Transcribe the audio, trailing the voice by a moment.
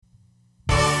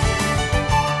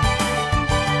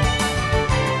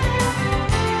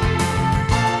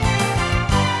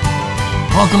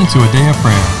Welcome to a day of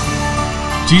prayer.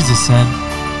 Jesus said,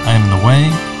 I am the way,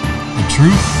 the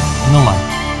truth, and the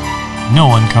life. No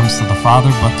one comes to the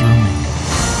Father but through me.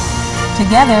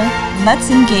 Together, let's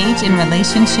engage in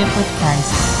relationship with Christ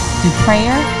through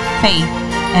prayer, faith,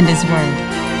 and His Word.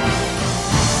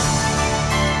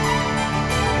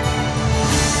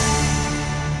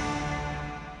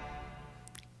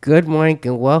 Good morning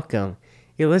and welcome.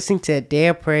 You're listening to a Day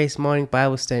of Praise morning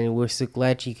Bible study. We're so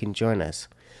glad you can join us.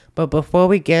 But before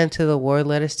we get into the Word,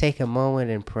 let us take a moment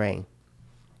and pray.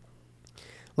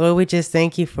 Lord, we just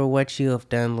thank you for what you have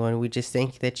done, Lord. We just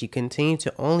thank you that you continue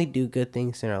to only do good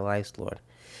things in our lives, Lord.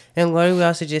 And Lord, we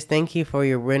also just thank you for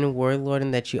your written word, Lord,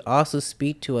 and that you also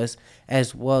speak to us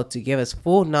as well to give us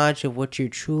full knowledge of what you're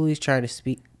truly trying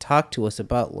to talk to us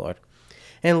about, Lord.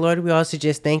 And Lord, we also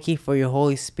just thank you for your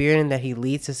Holy Spirit and that he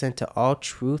leads us into all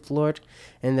truth, Lord,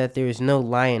 and that there is no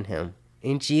lie in him.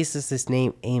 In Jesus'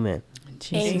 name, amen.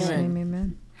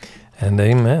 Amen. And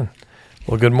amen.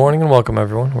 Well, good morning and welcome,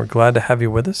 everyone. We're glad to have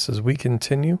you with us as we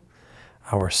continue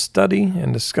our study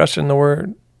and discussion in the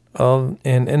Word of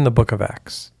and in the book of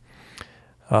Acts.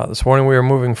 This morning we are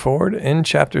moving forward in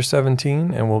chapter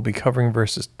 17, and we'll be covering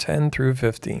verses 10 through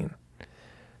 15.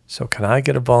 So can I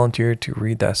get a volunteer to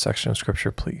read that section of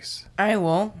Scripture, please? I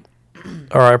will.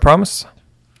 All right, I promise.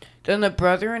 Then the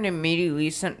brethren immediately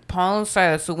sent Paul and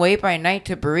Silas away by night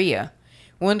to Berea.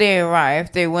 When they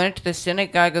arrived, they went into the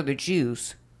synagogue of the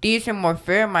Jews. These are more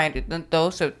fair-minded than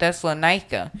those of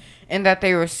Thessalonica, in that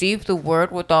they received the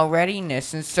word with all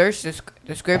readiness and searched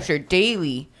the Scripture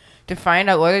daily to find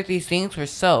out whether these things were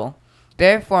so.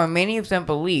 Therefore many of them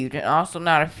believed, and also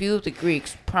not a few of the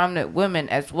Greeks, prominent women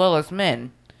as well as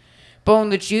men. But when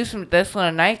the Jews from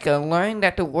Thessalonica learned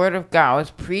that the word of God was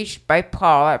preached by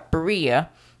Paul at Berea,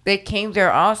 they came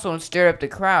there also and stirred up the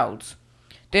crowds.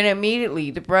 Then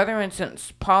immediately the brethren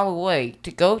sent Paul away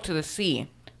to go to the sea,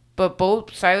 but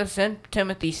both Silas and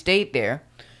Timothy stayed there.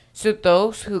 So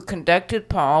those who conducted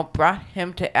Paul brought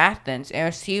him to Athens and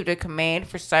received a command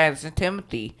for Silas and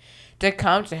Timothy to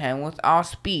come to him with all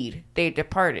speed. They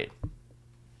departed.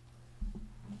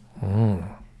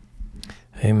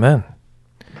 Amen.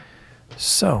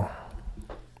 So,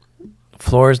 the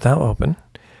floor is now open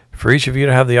for each of you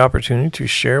to have the opportunity to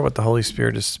share what the Holy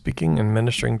Spirit is speaking and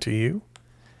ministering to you.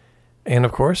 And,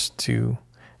 of course, to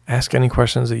ask any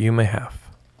questions that you may have.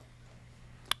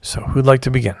 So, who'd like to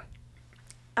begin?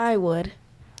 I would.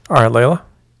 All right, Layla.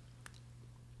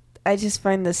 I just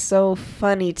find this so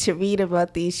funny to read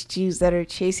about these Jews that are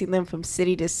chasing them from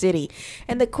city to city.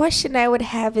 And the question I would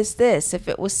have is this. If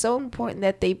it was so important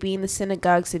that they be in the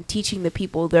synagogues and teaching the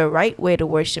people the right way to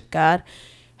worship God,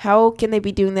 how can they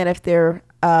be doing that if they're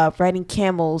riding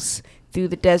camels through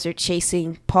the desert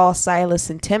chasing Paul, Silas,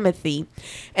 and Timothy?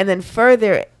 And then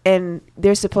further, and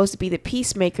they're supposed to be the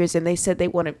peacemakers, and they said they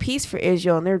wanted peace for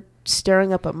Israel, and they're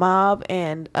stirring up a mob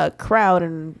and a crowd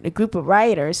and a group of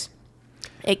rioters.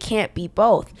 It can't be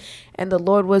both. And the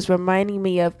Lord was reminding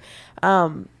me of,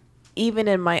 even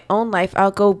in my own life,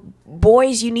 I'll go,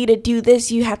 boys, you need to do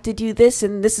this, you have to do this,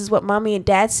 and this is what mommy and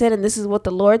dad said, and this is what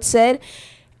the Lord said.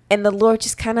 And the Lord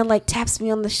just kind of like taps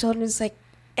me on the shoulder and is like,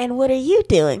 and what are you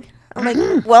doing? I'm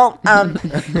like, well,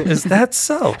 Is that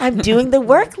so? I'm doing the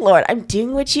work, Lord. I'm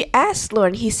doing what you asked,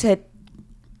 Lord. And he said,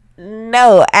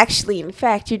 no, actually, in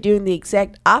fact, you're doing the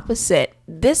exact opposite.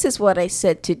 This is what I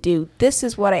said to do. This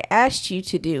is what I asked you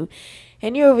to do.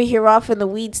 And you're over here off in the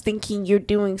weeds thinking you're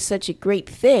doing such a great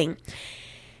thing.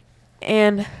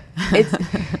 And it's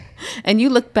And you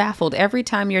look baffled every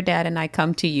time your dad and I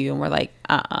come to you and we're like,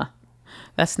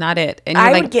 that's not it. And you're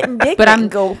I like, would get indignant but I'm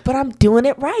and go, but I'm doing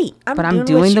it right. I'm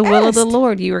doing the will of the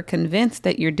Lord. You are convinced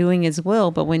that you're doing his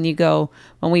will. But when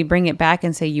we bring it back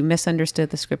and say you misunderstood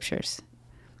the scriptures,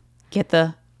 get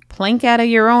the plank out of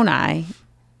your own eye,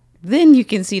 then you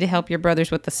can see to help your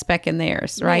brothers with the speck in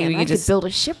theirs, right? Man, I could build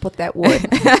a ship with that wood.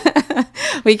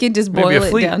 We can just boil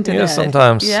it down to that.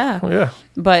 Sometimes. Yeah.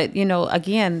 But,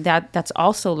 again, that's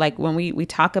also like when we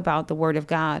talk about the word of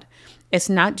God, it's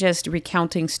not just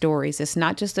recounting stories. It's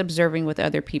not just observing what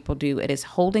other people do. It is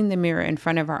holding the mirror in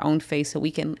front of our own face so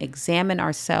we can examine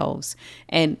ourselves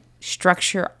and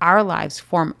structure our lives,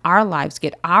 form our lives,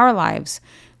 get our lives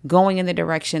going in the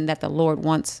direction that the Lord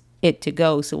wants it to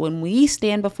go. So when we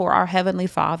stand before our Heavenly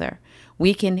Father,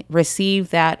 we can receive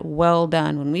that well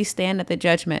done. When we stand at the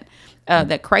judgment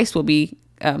that Christ will be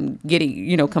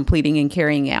getting, completing and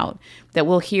carrying out, that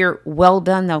we'll hear, well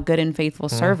done, thou good and faithful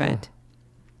servant.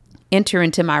 Enter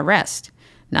into my rest.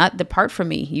 Not depart from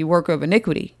me, you worker of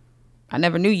iniquity. I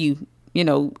never knew you.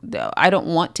 I don't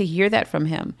want to hear that from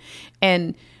him.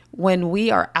 And when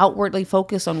we are outwardly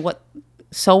focused on what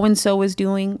so-and-so is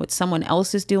doing, what someone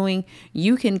else is doing,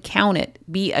 you can count it.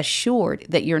 Be assured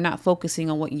that you're not focusing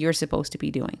on what you're supposed to be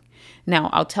doing. Now,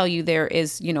 I'll tell you, there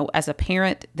is, as a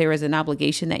parent, there is an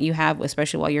obligation that you have,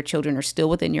 especially while your children are still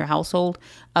within your household,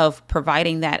 of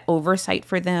providing that oversight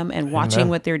for them and watching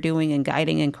what they're doing and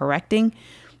guiding and correcting.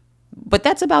 But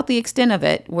that's about the extent of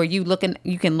it, where you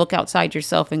can look outside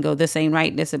yourself and go, this ain't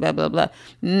right, this blah, blah, blah.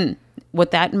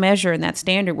 With that measure and that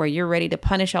standard where you're ready to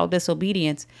punish all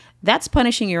disobedience, that's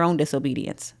punishing your own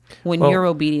disobedience when your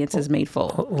obedience is made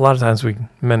full. A lot of times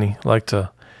many like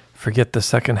to forget the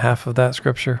second half of that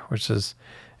scripture, which is,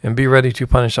 and be ready to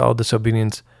punish all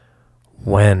disobedience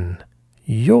when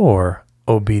your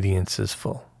obedience is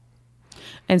full.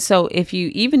 And so if you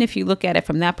look at it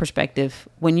from that perspective,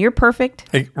 when you're perfect,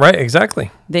 right, exactly,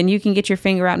 then you can get your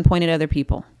finger out and point at other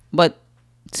people. But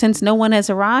since no one has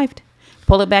arrived,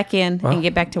 pull it back in and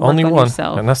get back to work on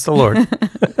yourself. And that's the Lord.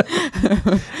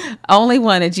 Only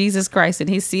one, is Jesus Christ, and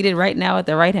he's seated right now at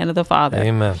the right hand of the Father.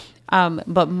 Amen.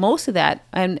 But most of that,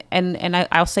 and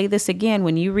I'll say this again,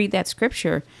 when you read that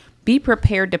scripture, be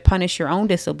prepared to punish your own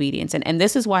disobedience. And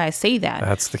this is why I say that.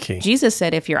 That's the key. Jesus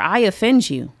said, if your eye offends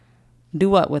you, do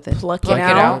what with it? Pluck it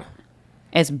out.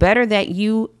 It's better that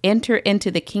you enter into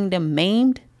the kingdom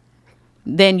maimed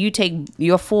than you take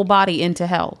your full body into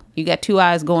hell. You got two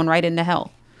eyes going right into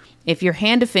hell. If your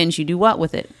hand offends you, do what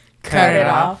with it? Cut it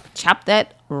off. Chop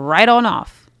that right on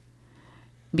off.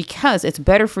 Because it's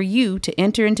better for you to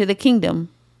enter into the kingdom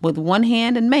with one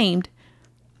hand and maimed,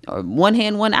 or one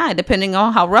hand, one eye, depending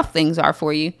on how rough things are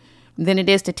for you, than it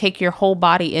is to take your whole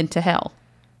body into hell.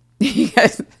 You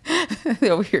guys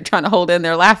over here trying to hold in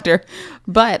their laughter,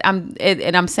 but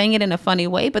I'm saying it in a funny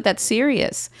way, but that's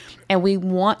serious. And we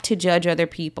want to judge other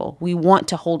people. We want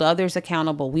to hold others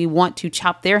accountable. We want to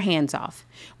chop their hands off.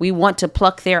 We want to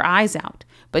pluck their eyes out.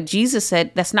 But Jesus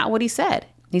said, that's not what he said.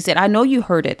 He said, I know you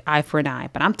heard it, eye for an eye,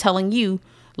 but I'm telling you,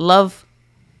 love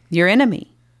your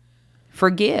enemy,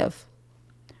 forgive.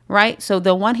 Right? So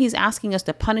the one he's asking us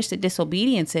to punish the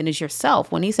disobedience in is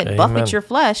yourself. When he said, buffet your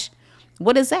flesh,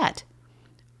 what is that?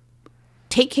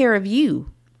 Take care of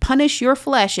you. Punish your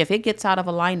flesh if it gets out of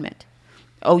alignment.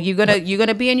 Oh, you're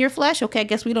gonna be in your flesh? Okay, I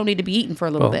guess we don't need to be eating for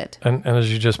a little bit. And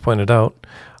as you just pointed out,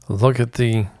 look at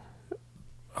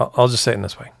I'll just say it in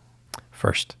this way.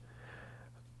 First,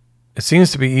 it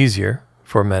seems to be easier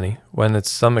for many when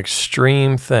it's some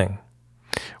extreme thing.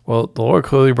 Well, the Lord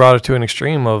clearly brought it to an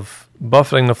extreme of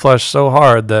buffeting the flesh so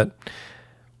hard that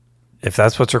if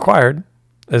that's what's required,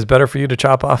 it's better for you to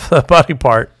chop off that body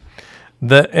part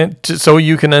so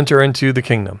you can enter into the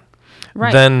kingdom.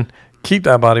 Right. Then keep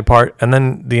that body part, and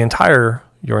then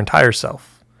your entire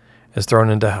self is thrown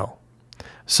into hell.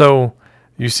 So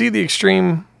you see the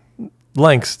extreme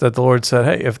lengths that the Lord said,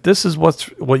 hey, if this is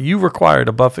what you require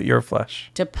to buffet your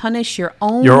flesh, to punish your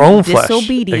own flesh.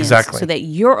 disobedience, Exactly. So that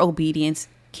your obedience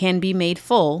can be made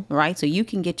full, right? So you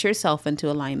can get yourself into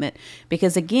alignment.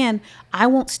 Because again, I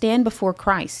won't stand before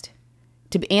Christ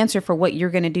to answer for what you're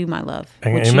going to do, my love.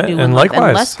 What Amen. you do And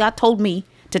likewise, unless God told me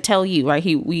to tell you, right?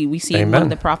 We see in one of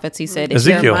the prophets, he said,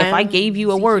 Ezekiel. if I gave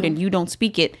you a word and you don't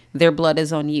speak it, their blood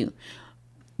is on you.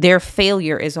 Their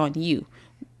failure is on you.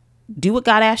 Do what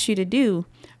God asked you to do,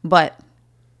 but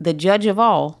the judge of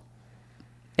all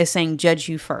is saying, judge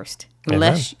you first,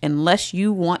 unless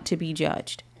you want to be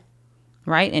judged,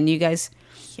 right? And you guys,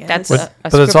 that's but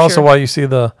it's also why you see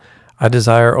I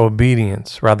desire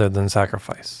obedience rather than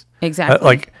sacrifice. Exactly.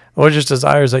 Like, the Lord just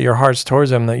desires that your hearts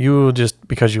towards him, that you will just,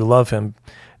 because you love him,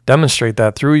 demonstrate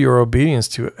that through your obedience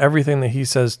to everything that he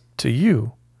says to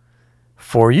you,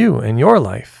 for you in your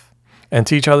life, and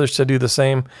teach others to do the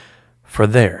same for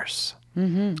theirs.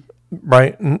 Mm-hmm.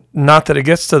 Right? Not that it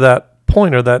gets to that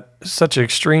point or that such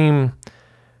extreme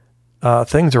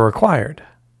things are required,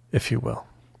 if you will.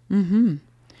 Mm-hmm.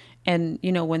 And,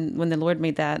 when the Lord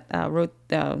made that,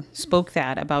 spoke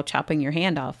that about chopping your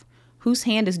hand off, whose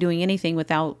hand is doing anything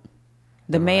without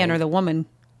the man or the woman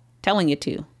telling it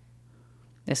to?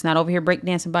 It's not over here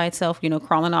breakdancing by itself,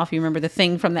 crawling off. You remember the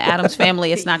thing from the Addams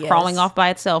family? It's not crawling off by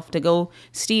itself to go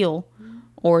steal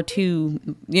or to,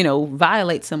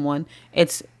 violate someone.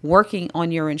 It's working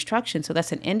on your instruction. So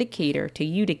that's an indicator to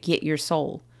you to get your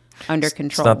soul under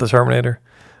control. It's not the Terminator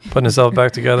putting itself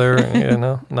back together.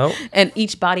 No. And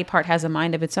each body part has a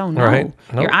mind of its own. No. Right.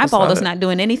 Nope, your eyeball is not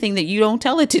doing anything that you don't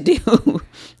tell it to do.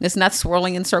 It's not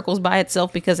swirling in circles by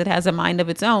itself because it has a mind of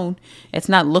its own. It's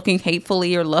not looking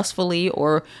hatefully or lustfully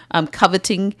or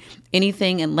coveting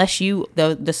anything unless you,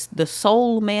 the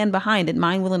soul man behind it,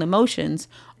 mind, will, and emotions,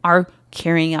 are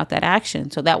carrying out that action.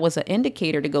 So that was an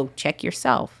indicator to go check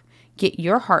yourself, get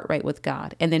your heart right with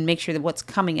God, and then make sure that what's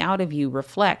coming out of you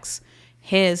reflects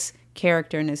his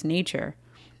character and his nature.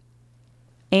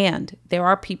 And there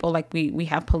are people like we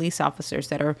have police officers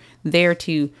that are there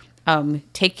to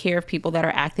take care of people that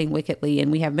are acting wickedly.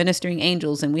 And we have ministering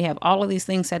angels and we have all of these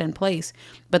things set in place.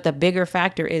 But the bigger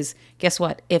factor is, guess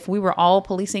what? If we were all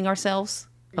policing ourselves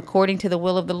according to the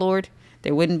will of the Lord,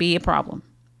 there wouldn't be a problem,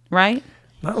 right?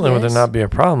 Not only would there not be a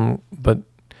problem, but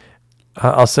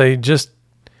I'll say just,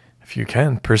 if you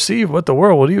can, perceive what the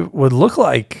world would look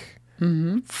like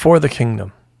for the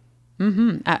kingdom.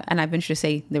 And I venture to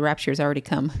say the rapture has already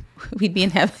come. We'd be in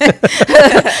heaven.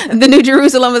 The New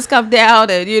Jerusalem has come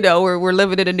down, and we're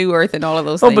living in a new earth and all of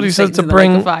those things. But he says Satan's to in the lake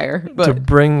of bring fire. to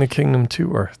bring the kingdom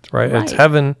to earth, right? It's Right.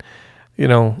 heaven,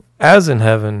 as in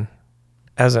heaven,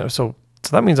 so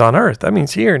that means on earth. That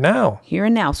means here now. Here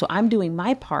and now. So I'm doing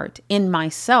my part in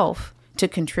myself to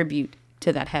contribute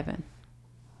to that heaven.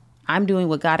 I'm doing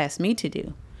what God asked me to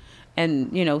do.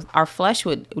 And, our flesh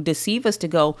would deceive us to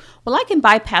go, well, I can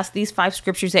bypass these 5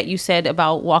 scriptures that you said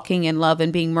about walking in love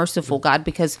and being merciful, God,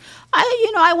 because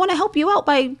I want to help you out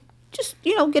by just,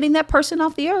 getting that person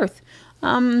off the earth.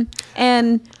 And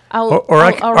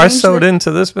I sewed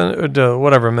into this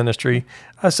whatever ministry.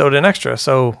 I sewed in extra.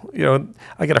 So,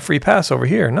 I get a free pass over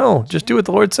here. No, just do what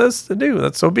the Lord says to do.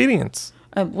 That's obedience.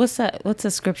 What's a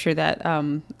scripture that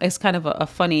is kind of a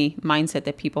funny mindset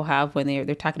that people have when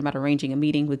they're talking about arranging a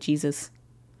meeting with Jesus?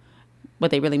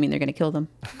 What they really mean, they're going to kill them.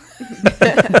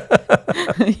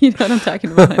 You know what I'm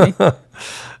talking about,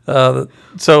 honey?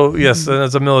 So yes,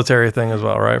 it's a military thing as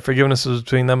well, right? Forgiveness is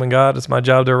between them and God. It's my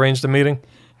job to arrange the meeting.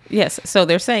 Yes. So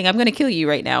they're saying, I'm going to kill you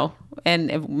right now.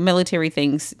 And military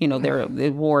things, there are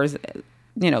wars,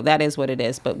 that is what it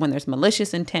is. But when there's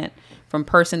malicious intent from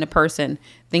person to person,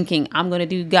 thinking, I'm going to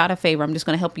do God a favor, I'm just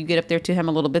going to help you get up there to him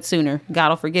a little bit sooner, God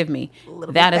will forgive me.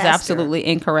 That is absolutely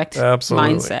incorrect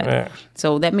mindset. Yeah.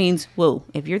 So that means, whoa,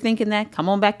 if you're thinking that, come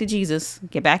on back to Jesus,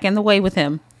 get back in the way with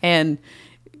him and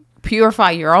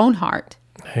purify your own heart.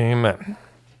 Amen.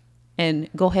 And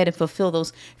go ahead and fulfill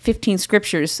those 15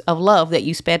 scriptures of love that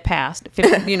you sped past.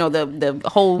 The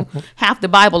whole half the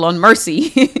Bible on mercy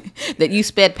that you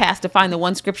sped past to find the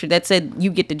one scripture that said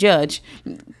you get to judge.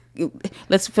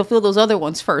 Let's fulfill those other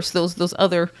ones first. Those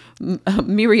other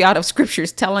myriad of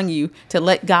scriptures telling you to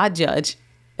let God judge,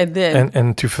 and then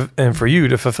and for you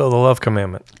to fulfill the love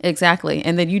commandment. Exactly,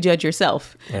 and then you judge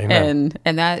yourself. Amen.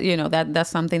 And that that's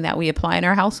something that we apply in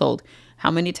our household. How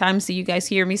many times do you guys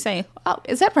hear me say, "Oh,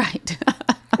 is that right?"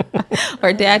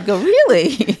 Or Dad go,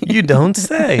 "Really?" You don't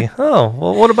say. Oh,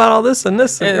 well, what about all this and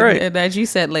this? Right. And as you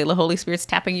said, Layla, Holy Spirit's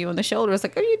tapping you on the shoulder. It's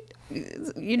like, are you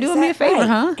doing me a favor, right?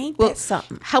 huh? Ain't Well, that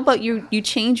something? how about you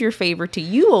change your favor to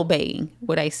you obeying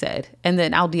what I said, and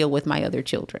then I'll deal with my other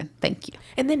children. Thank you.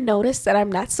 And then notice that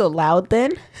I'm not so loud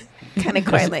then. Kind of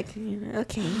quiet, like,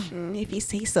 okay, if you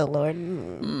say so, Lord.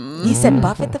 You said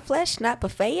buffet the flesh, not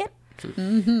buffet it?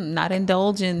 Not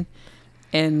indulge in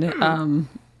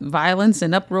violence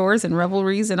and uproars and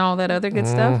revelries and all that other good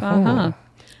stuff.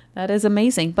 That is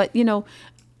amazing. But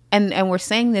and we're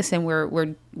saying this and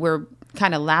we're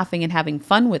kind of laughing and having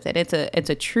fun with it. It's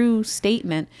a true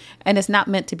statement, and it's not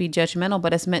meant to be judgmental,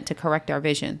 but it's meant to correct our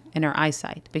vision and our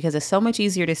eyesight, because it's so much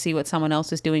easier to see what someone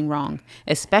else is doing wrong,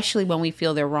 especially when we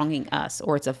feel they're wronging us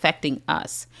or it's affecting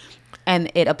us.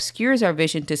 And it obscures our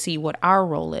vision to see what our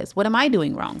role is. What am I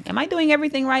doing wrong? Am I doing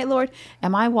everything right, Lord?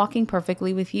 Am I walking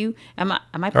perfectly with you? Am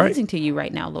I pleasing to you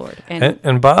right now, Lord?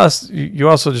 And by us, you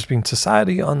also just mean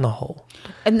society on the whole.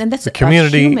 And then that's the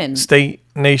community, human. state,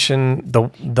 nation, the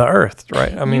earth,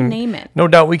 right? I mean, name it. No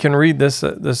doubt we can read this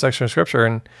section of scripture,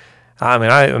 and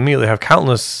I immediately have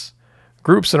countless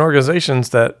groups and organizations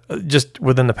that just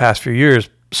within the past few years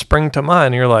spring to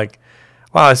mind. And you're like,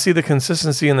 wow, I see the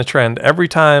consistency in the trend. Every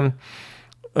time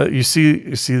you see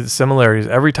the similarities.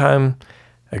 Every time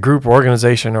a group,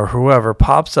 organization, or whoever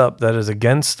pops up that is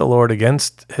against the Lord,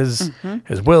 against His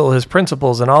will, His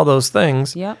principles, and all those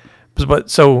things. Yep.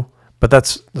 But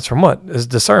that's from what? Is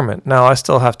discernment. Now I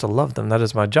still have to love them. That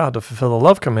is my job, to fulfill the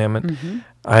love commandment.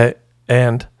 I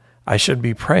should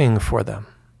be praying for them.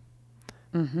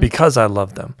 Because I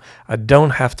love them. I don't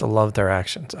have to love their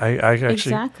actions. I actually,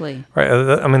 exactly. Right.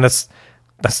 I mean, that's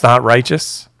not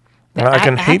righteous. I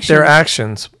can hate their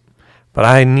actions, but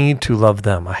I need to love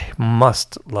them. I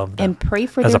must love them. And pray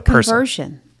for as their a person.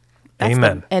 conversion.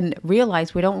 Amen. And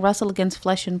realize we don't wrestle against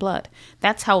flesh and blood.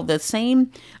 That's how the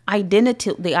same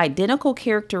identical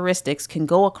characteristics can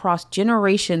go across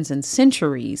generations and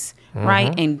centuries,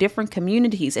 right? In different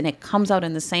communities, and it comes out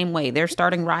in the same way. They're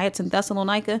starting riots in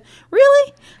Thessalonica.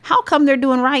 Really? How come they're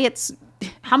doing riots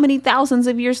how many thousands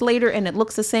of years later, and it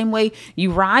looks the same way.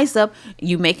 You rise up,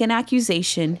 you make an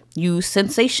accusation, you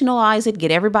sensationalize it,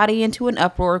 get everybody into an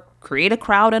uproar, create a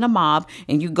crowd and a mob,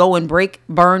 and you go and break,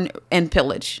 burn, and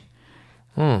pillage.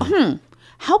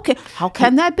 How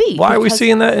can that be? Why are we Because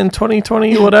seeing that in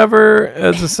 2020, whatever,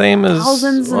 as the same as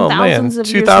thousands and thousands of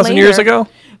 2,000 years years later? ago?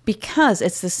 Because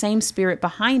it's the same spirit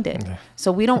behind it.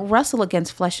 So we don't wrestle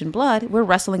against flesh and blood. We're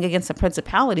wrestling against the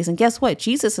principalities. And guess what?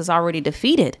 Jesus has already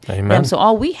defeated Amen. them. So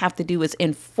all we have to do is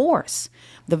enforce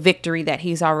the victory that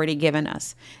he's already given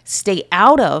us. Stay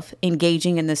out of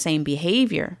engaging in the same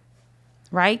behavior,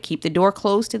 right? Keep the door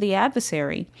closed to the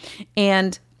adversary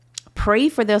and pray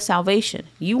for their salvation.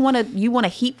 You want to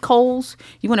heap coals?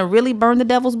 You want to really burn the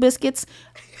devil's biscuits?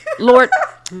 Lord,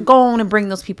 go on and bring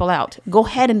those people out. Go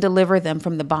ahead and deliver them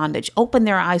from the bondage. Open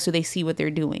their eyes so they see what they're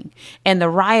doing. And the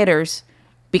rioters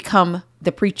become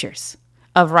the preachers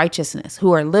of righteousness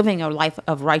who are living a life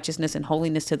of righteousness and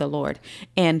holiness to the Lord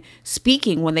and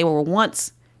speaking when they were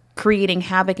once creating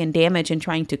havoc and damage and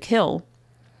trying to kill.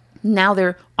 Now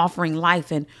they're offering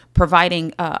life and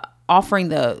providing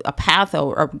offering a path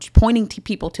or pointing to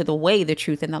people to the way, the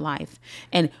truth, and the life,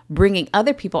 and bringing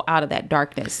other people out of that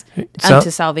darkness unto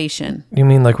salvation. You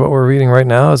mean like what we're reading right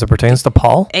now as it pertains to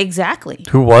Paul? Exactly.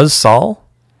 Who was Saul?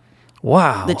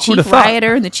 Wow. The who'da chief thought?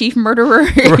 rioter and the chief murderer.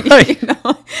 Right.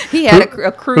 He had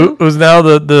a crew. Who's now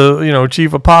the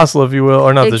chief apostle, if you will,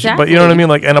 or not the chief, but you know what I Exactly. mean,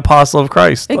 like an apostle of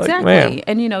Christ. Exactly. Like,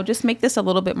 man. And, just make this a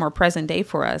little bit more present day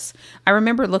for us. I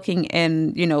remember looking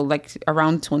in, like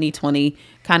around 2020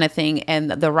 kind of thing and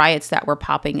the riots that were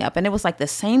popping up. And it was like the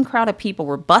same crowd of people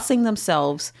were busing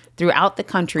themselves throughout the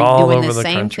country, All doing over the the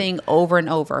same country. thing over and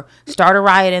over. Start a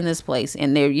riot in this place.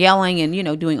 And they're yelling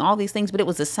and, doing all these things. But it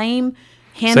was the same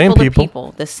handful of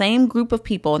people, the same group of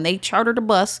people, and they chartered a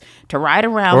bus to ride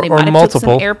around. They Or might have took some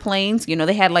multiple. airplanes.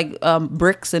 They had like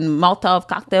bricks and Molotov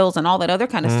cocktails and all that other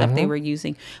kind of stuff they were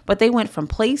using. But they went from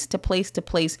place to place to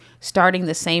place, starting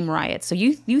the same riots. So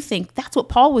you think that's what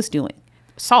Paul was doing,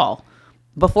 Saul,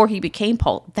 before he became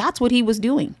Paul. That's what he was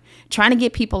doing, trying to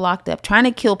get people locked up, trying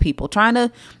to kill people, trying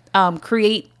to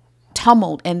create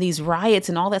tumult and these riots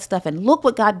and all that stuff. And look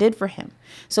what God did for him.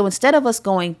 So instead of us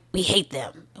going, we hate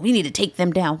them, we need to take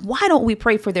them down, why don't we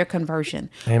pray for their conversion?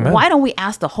 Amen. Why don't we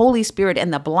ask the Holy Spirit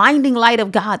and the blinding light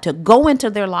of God to go into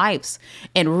their lives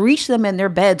and reach them in their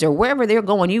beds or wherever they're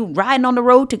going? You riding on the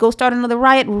road to go start another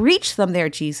riot, reach them there,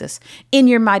 Jesus, in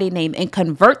your mighty name, and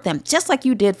convert them just like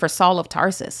you did for Saul of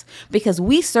Tarsus, because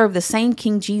we serve the same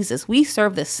King Jesus. We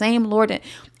serve the same Lord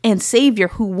and Savior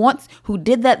who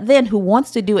did that then, who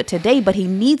wants to do it today, but he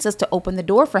needs us to open the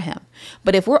door for him.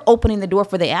 But if we're opening the door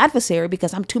for the adversary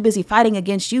because I'm too busy fighting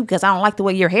against you because I don't like the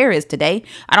way your hair is today,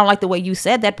 I don't like the way you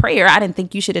said that prayer, I didn't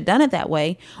think you should have done it that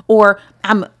way, or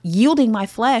I'm yielding my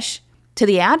flesh to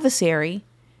the adversary,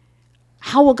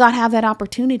 how will God have that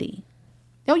opportunity?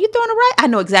 No, you're throwing it right. I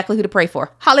know exactly who to pray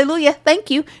for. Hallelujah. Thank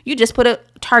you. You just put a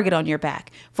target on your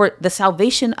back for the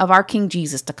salvation of our King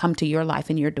Jesus to come to your life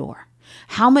and your door.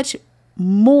 How much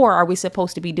more are we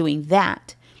supposed to be doing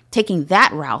that, taking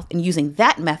that route and using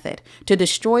that method to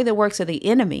destroy the works of the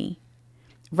enemy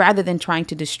rather than trying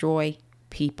to destroy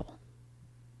people?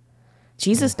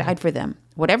 Jesus died for them.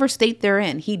 Whatever state they're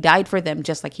in, he died for them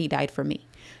just like he died for me,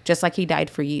 just like he died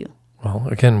for you. Well,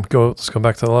 again, let's go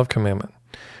back to the love commandment.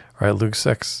 All right, Luke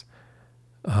 6.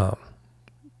 But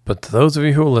to those of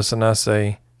you who listen, I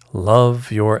say,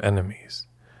 love your enemies.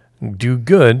 Do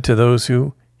good to those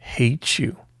who hate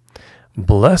you.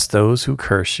 Bless those who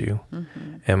curse you.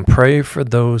 And pray for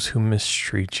those who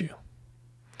mistreat you.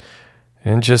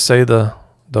 And just say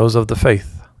those of the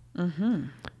faith.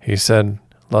 He said,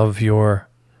 love your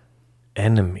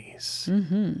enemies.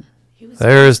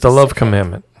 There's the love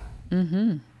commandment.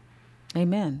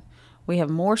 Amen. We have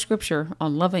more scripture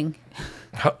on loving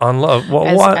On love.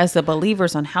 Well, as the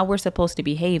believers on how we're supposed to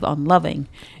behave on loving,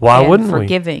 Why and wouldn't we?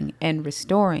 forgiving and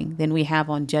restoring than we have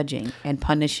on judging and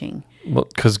punishing. Well,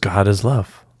 because God is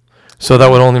love. So that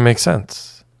would only make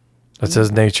sense. That's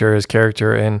his nature, his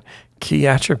character, and key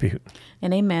attribute.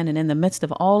 And amen. And in the midst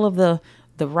of all of the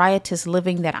riotous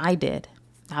living that I did,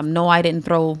 I know I didn't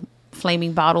throw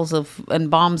flaming bottles and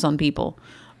bombs on people,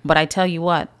 but I tell you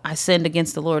what, I sinned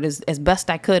against the Lord as best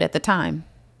I could at the time.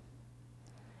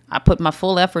 I put my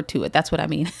full effort to it. That's what I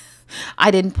mean. I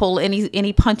didn't pull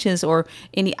any punches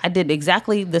I did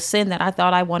exactly the sin that I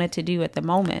thought I wanted to do at the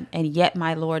moment. And yet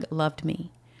my Lord loved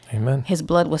me. Amen. His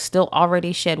blood was still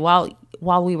already shed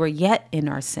while we were yet in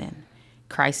our sin.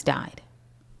 Christ died.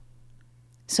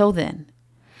 So then,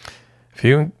 If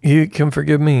you can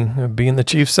forgive me being the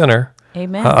chief sinner,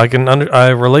 Amen. I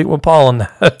relate with Paul on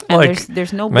that. And Like,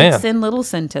 there's no man. big sin, little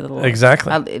sin to the Lord.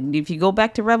 Exactly. If you go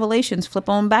back to Revelations, flip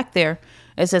on back there,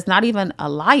 it says not even a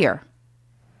liar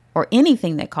or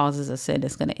anything that causes a sin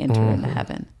is going to enter into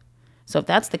heaven. So if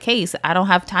that's the case, I don't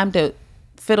have time to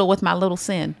fiddle with my little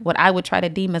sin, what I would try to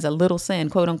deem as a little sin,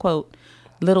 quote unquote,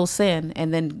 little sin,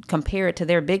 and then compare it to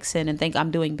their big sin and think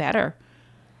I'm doing better.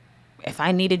 If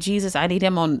I needed Jesus, I need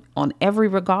him on every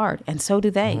regard. And so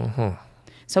do they.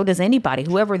 So does anybody,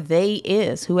 whoever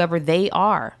they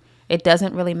are. It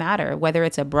doesn't really matter whether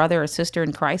it's a brother or sister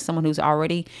in Christ, someone who's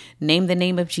already named the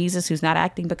name of Jesus, who's not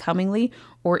acting becomingly,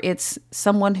 or it's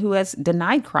someone who has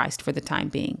denied Christ for the time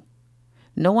being.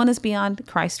 No one is beyond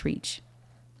Christ's reach.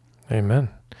 Amen.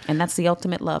 And that's the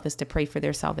ultimate love, is to pray for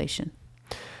their salvation.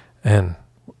 And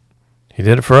he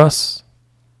did it for us.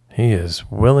 He is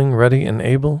willing, ready, and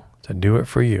able to do it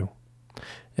for you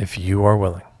if you are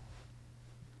willing.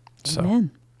 So,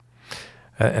 Amen.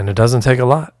 and it doesn't take a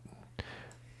lot.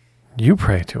 You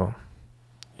pray to him.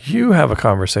 You have a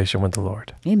conversation with the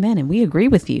Lord. Amen. And we agree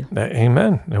with you.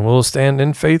 Amen. And we'll stand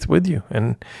in faith with you.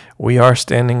 And we are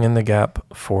standing in the gap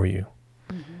for you.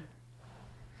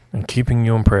 And keeping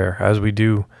you in prayer, as we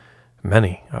do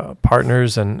many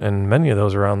partners and many of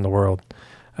those around the world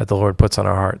that the Lord puts on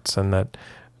our hearts, and that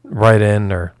write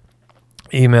in or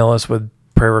email us with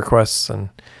prayer requests and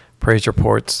praise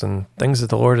reports and things that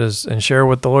the Lord is, and share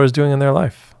what the Lord is doing in their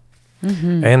life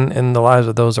and in the lives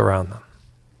of those around them.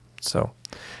 So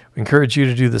we encourage you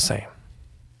to do the same.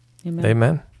 Amen.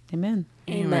 Amen. Amen.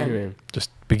 Amen.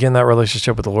 Just begin that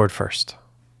relationship with the Lord first,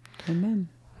 Amen.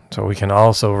 so we can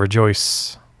also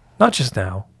rejoice, not just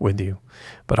now with you,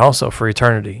 but also for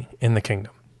eternity in the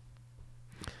kingdom.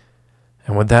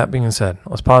 And with that being said,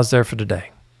 let's pause there for today.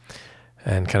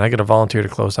 And can I get a volunteer to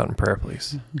close out in prayer,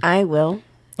 please? I will.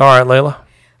 All right, Layla.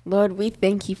 Lord, we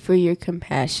thank you for your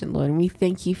compassion, Lord, and we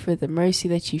thank you for the mercy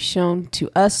that you've shown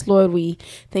to us, Lord. We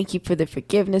thank you for the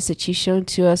forgiveness that you've shown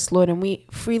to us, Lord, and we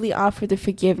freely offer the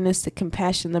forgiveness, the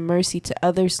compassion, the mercy to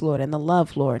others, Lord, and the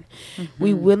love, Lord.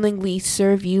 We willingly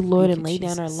serve you, Lord, and lay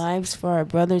down our lives for our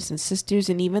brothers and sisters,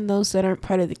 and even those that aren't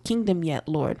part of the kingdom yet,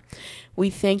 Lord.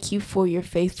 We thank you for your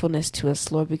faithfulness to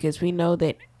us, Lord, because we know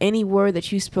that any word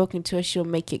that you've spoken to us, you'll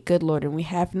make it good, Lord, and we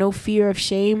have no fear of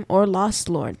shame or loss,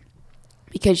 Lord.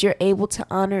 Because you're able to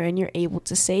honor and you're able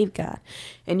to save, God,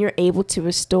 and you're able to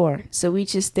restore. So we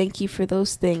just thank you for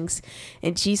those things.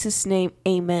 In Jesus' name,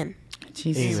 amen. In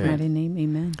Jesus' mighty name,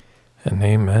 amen. And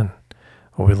amen.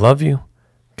 Well, we love you.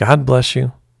 God bless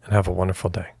you, and have a wonderful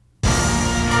day.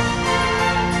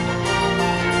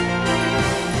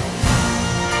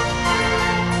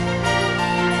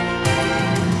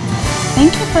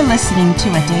 Thank you for listening to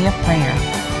A Day of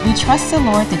Prayer. We trust the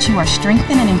Lord that you are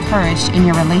strengthened and encouraged in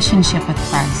your relationship with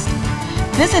Christ.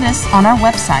 Visit us on our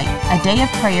website,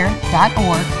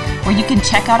 adayofprayer.org, where you can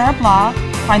check out our blog,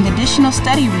 find additional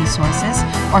study resources,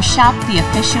 or shop the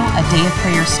official A Day of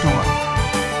Prayer store.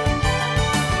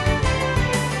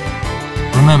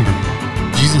 Remember,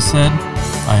 Jesus said,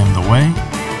 I am the way,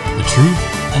 the truth,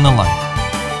 and the life.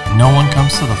 No one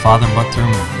comes to the Father but through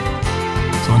me.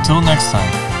 So until next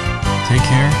time, take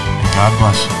care and God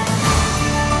bless you.